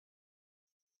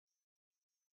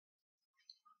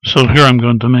So here I'm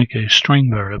going to make a string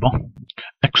variable,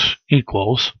 x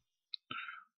equals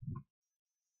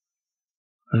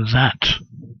that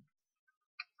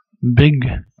big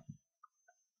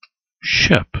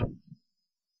ship,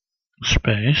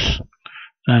 space,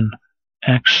 then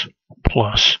x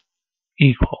plus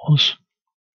equals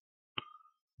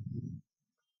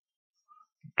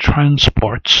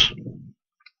transports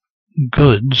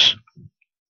goods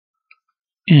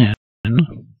in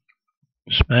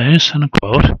space and a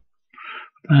quote,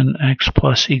 then x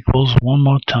plus equals one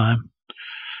more time,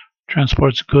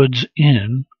 transports goods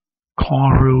in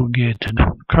corrugated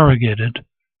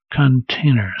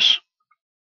containers,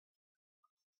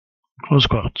 close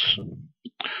quotes.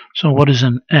 So what is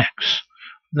an X?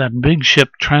 That big ship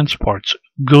transports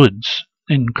goods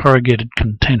in corrugated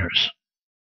containers.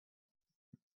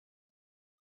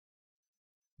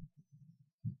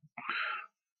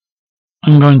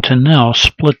 I'm going to now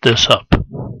split this up.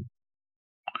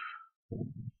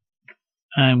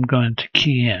 I'm going to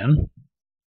key in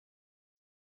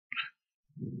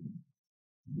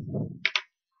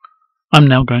I'm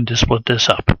now going to split this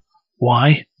up.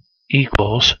 Y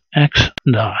equals x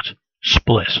dot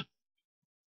split.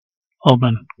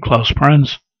 Open, close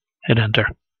parens, hit enter.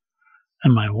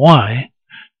 And my Y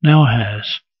now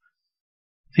has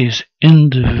these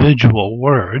individual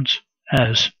words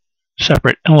as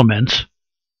separate elements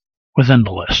within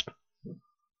the list.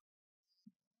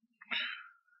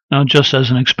 Now, just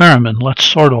as an experiment, let's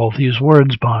sort all these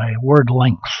words by word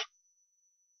length.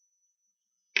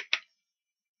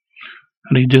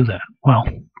 How do you do that? Well,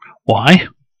 Y,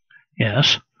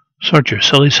 yes, sort your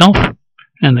silly self,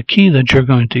 and the key that you're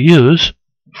going to use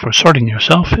for sorting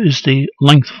yourself is the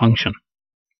length function.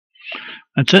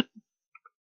 That's it.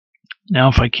 Now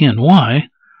if I key in Y,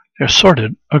 they're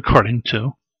sorted according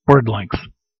to word length.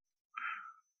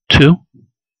 2,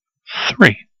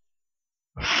 3,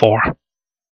 4,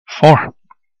 4.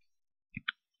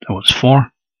 That was 4,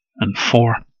 and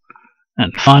 4,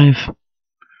 and 5,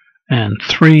 and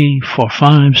 3, 4,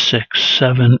 5, 6,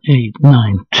 7, 8,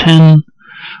 9, 10.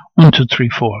 1, 2, 3,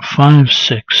 4, 5,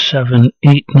 6, 7,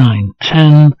 8, 9,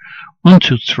 10. 1,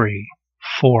 2, 3,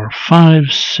 4, 5,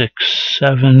 6,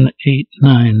 7, 8,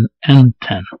 9, and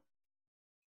 10.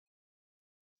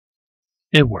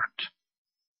 It worked.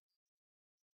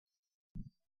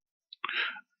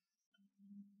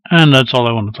 And that's all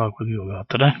I want to talk with you about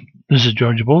today. This is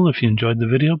George Boole. If you enjoyed the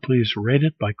video, please rate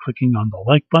it by clicking on the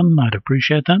like button. I'd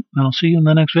appreciate that. And I'll see you in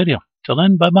the next video. Till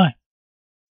then, bye-bye.